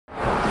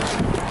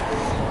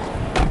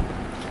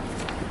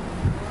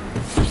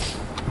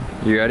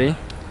You ready?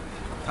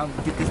 Come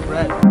get this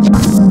bread.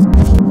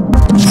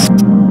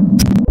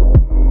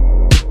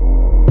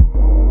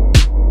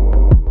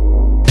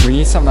 We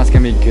need something that's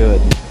gonna be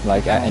good,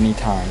 like at any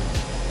time.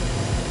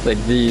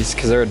 Like these,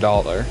 cause they're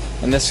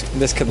 $1, and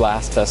this could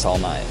last us all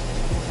night.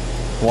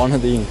 One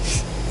of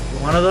these.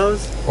 One of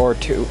those? Or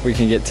two. We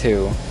can get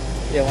two.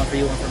 Yeah, one for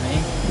you, one for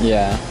me.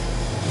 Yeah.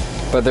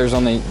 But there's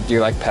only. Do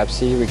you like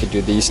Pepsi? We could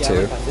do these two.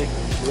 I like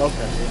Pepsi. Love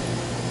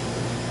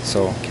Pepsi.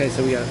 So. Okay,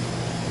 so we got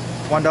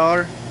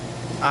 $1.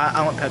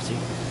 I want Pepsi.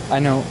 I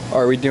know.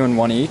 Are we doing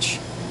one each?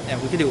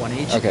 Yeah, we could do one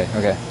each. Okay,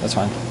 that's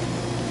fine.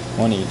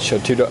 One each. So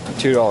 $2 right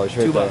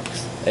 $2.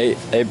 there.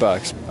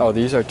 $8. Oh,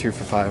 these are 2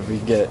 for $5. We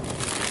can get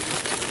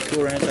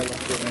Cool Ranch. I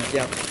love Cool Ranch.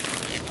 Yeah,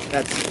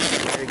 that's a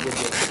very good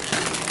deal.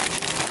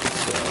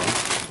 so.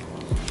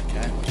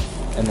 Okay.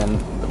 And then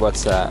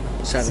what's that?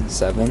 7.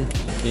 7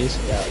 piece.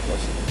 Yeah, of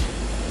course.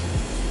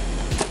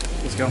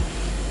 Let's go.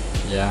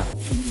 Yeah.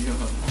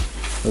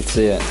 Let's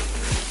see it.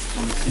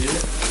 Want to see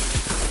it?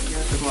 You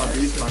have to blow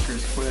these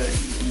fuckers quick.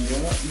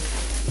 Yep.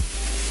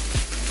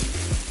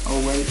 Oh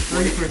wait,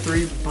 3 for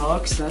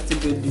 $3. That's a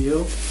good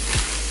deal.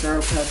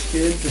 Sour Patch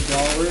Kids,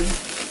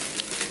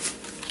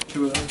 $1.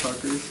 2 of them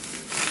fuckers.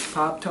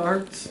 Pop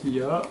Tarts.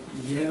 Yup.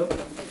 Yep.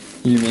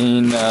 You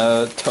mean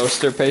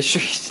toaster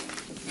pastries?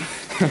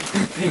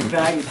 Big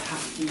bag of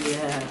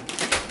yeah.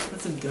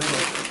 That's a dough.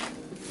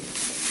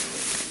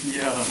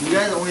 Yeah. You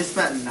guys only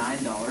spent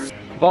 $9.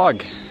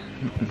 Vlog.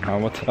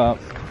 What's up?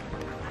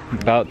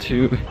 About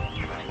to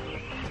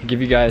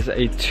give you guys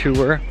a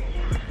tour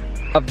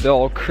of the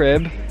old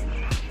crib.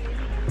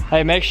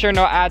 Hey, make sure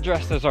no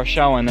addresses are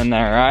showing in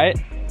there, right?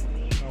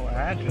 No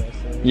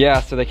addresses? Yeah,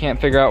 so they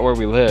can't figure out where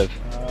we live.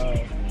 Oh.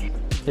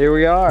 Here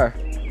we are.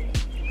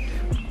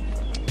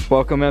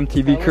 Welcome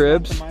MTV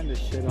Cribs. Mind the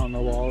shit on the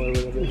wall or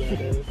whatever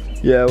that is.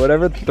 Yeah,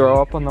 whatever throw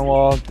up on the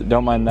wall,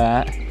 don't mind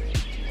that.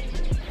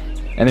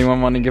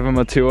 Anyone want to give them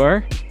a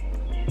tour?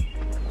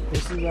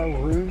 This is our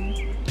room.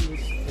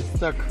 This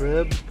is our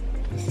crib.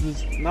 This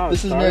is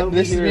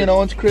me and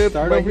Owen's crib.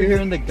 Start over here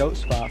in the goat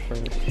spot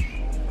first.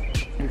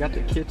 We got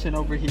the kitchen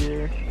over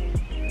here.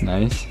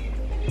 Nice.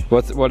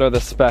 What are the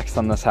specs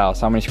on this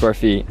house? How many square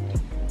feet?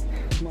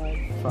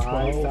 Like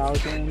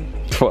 5,000.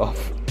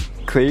 12.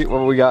 Cleat,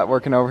 what we got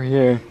working over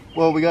here?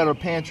 Well, we got our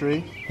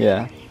pantry,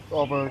 Yeah.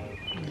 all of our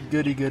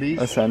goodies.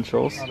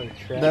 Essentials.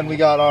 Then we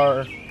got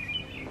our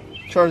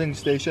charging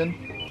station.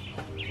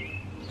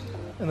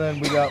 And then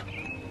we got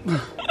my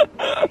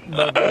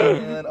bed,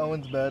 and then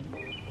Owen's bed.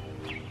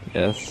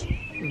 Yes.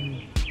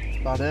 That's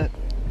about it.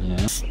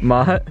 Yeah.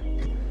 Matt?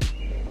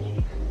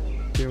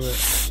 Do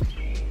it.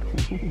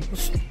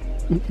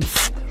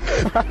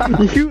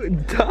 You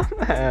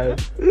dumbass.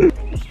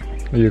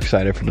 Are you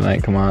excited for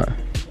tonight? Come on.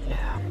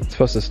 Yeah. It's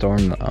supposed to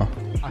storm though.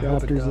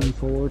 Raptors in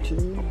 4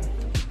 too.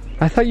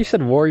 I thought you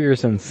said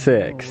Warriors in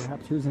 6. No,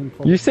 Raptors in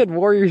 4. You said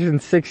Warriors in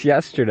 6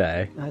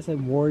 yesterday. I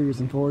said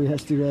Warriors in 4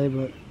 yesterday,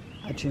 but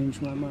I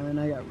changed my mind.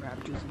 I got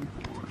Raptors in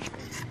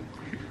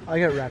 4. I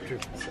got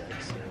Raptors in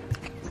 6.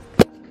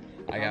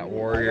 I got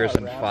Warriors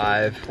in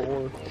 5.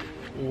 4.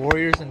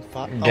 Warriors and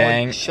 5.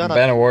 Gang, Oh, shut up.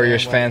 been a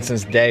Warriors fan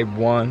since day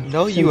 1.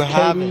 No, you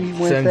haven't.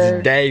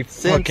 Since day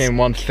fucking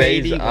 1.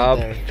 Phase KD went up,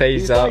 there.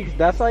 phase up.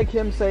 That's like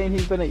him saying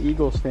he's been an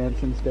Eagles fan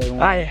since day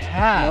 1. I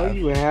have. No,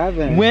 you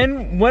haven't.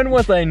 When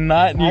was I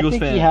not an Eagles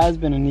fan? I think he has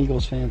been an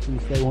Eagles fan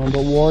since day 1,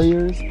 but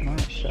Warriors?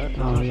 Shut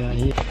up. Oh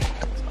yeah,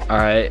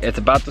 Alright, it's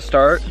about to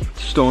start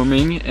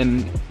storming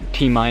in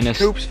T-minus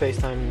Coops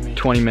FaceTiming me.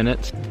 20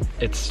 minutes.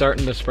 It's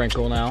starting to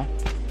sprinkle now.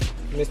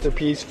 Mr.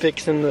 P's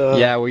fixing the...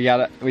 Yeah, we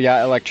got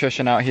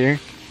electrician out here.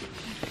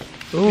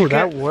 Ooh,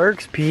 that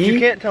works, P. You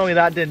can't tell me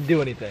that didn't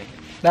do anything.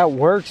 That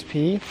works,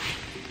 P.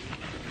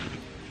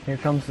 Here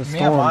comes the storm.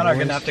 Me and Lana are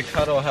boys. gonna have to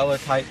cuddle hella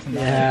tight tonight.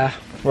 Yeah.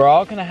 We're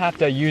all gonna have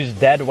to use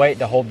dead weight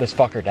to hold this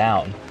fucker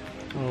down.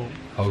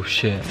 Oh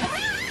shit.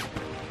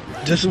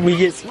 Just we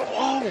get...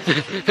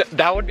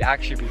 That would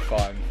actually be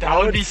fun. That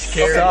would be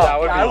scary.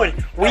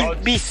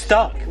 We'd be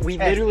stuck. We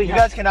literally You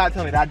guys cannot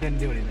tell me that didn't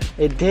do anything.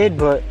 It did,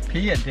 but...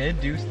 Pia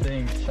did do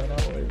things. Shut up.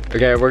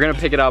 Okay, we're gonna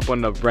pick it up when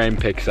the rain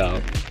picks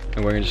up.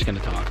 And we're just gonna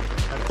talk.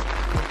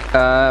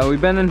 We've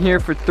been in here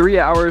for 3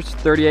 hours,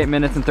 38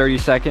 minutes, and 30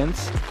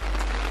 seconds.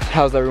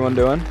 How's everyone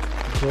doing?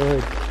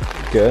 Good.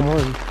 Good.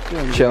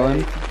 Doing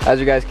Chilling. great. As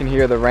you guys can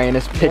hear, the rain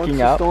is picking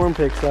Once up. the storm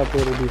picks up,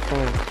 it'll be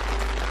fun.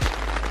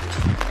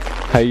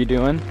 How you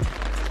doing?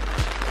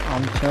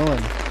 I'm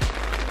chilling.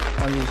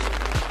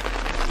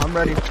 I'm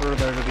ready for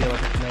there to be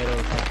like a tornado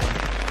or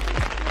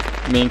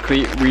something. Me and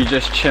Cleet, we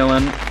just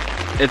chilling.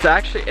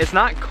 It's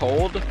not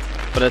cold,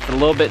 but it's a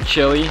little bit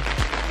chilly.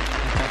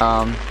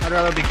 I'd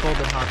rather be cold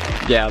than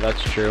hot. Yeah,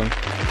 that's true.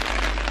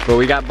 But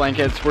we got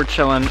blankets, we're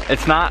chilling.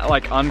 It's not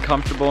like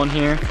uncomfortable in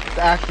here. It's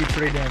actually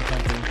pretty damn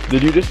comfy.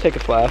 Did you just take a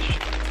flash?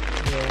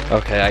 Yeah.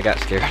 Okay, I got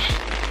scared.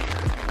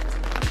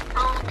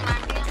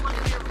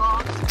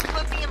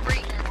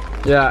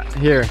 Yeah,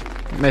 here.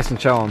 Mason,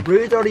 show them.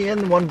 Bree's already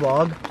in one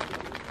vlog.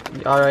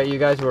 Alright, you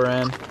guys were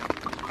in.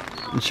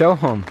 Show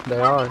them. They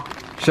are.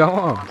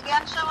 Show them.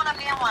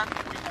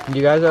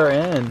 You guys are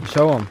in.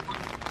 Show them.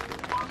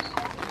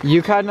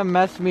 You kind of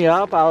messed me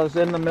up. I was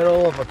in the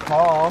middle of a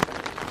call,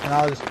 and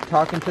I was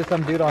talking to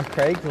some dude on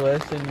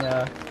Craigslist, and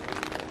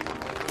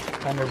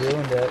kind of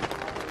ruined it.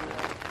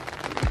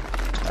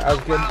 That was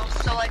good. Wow,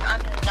 so like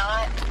I'm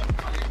not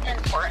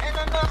important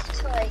enough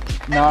to like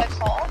end No, the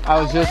call?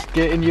 I was just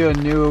getting you a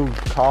new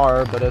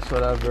car, but it's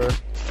whatever.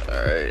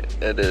 Alright,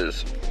 it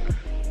is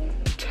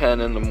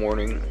 10 in the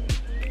morning.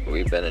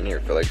 We've been in here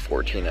for like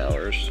 14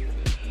 hours.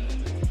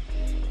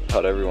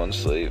 How'd everyone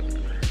sleep?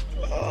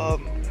 I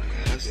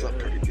slept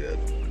pretty good.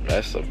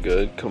 I slept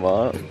good, come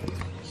on.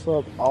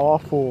 Slept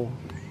awful.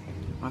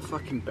 My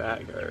fucking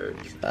back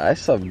hurts. I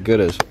slept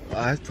good as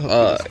I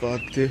thought it was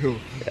fun too.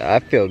 I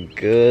feel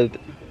good.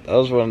 That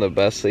was one of the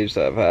best sleeps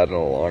I've had in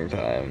a long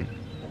time.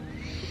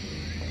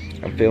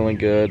 I'm feeling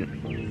good.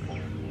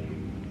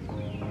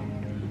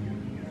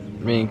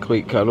 Me and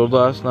Cleet cuddled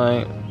last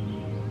night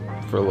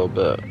for a little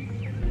bit.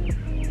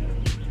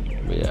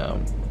 But yeah,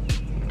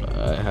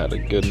 I had a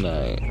good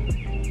night.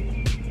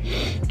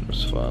 It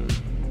was fun.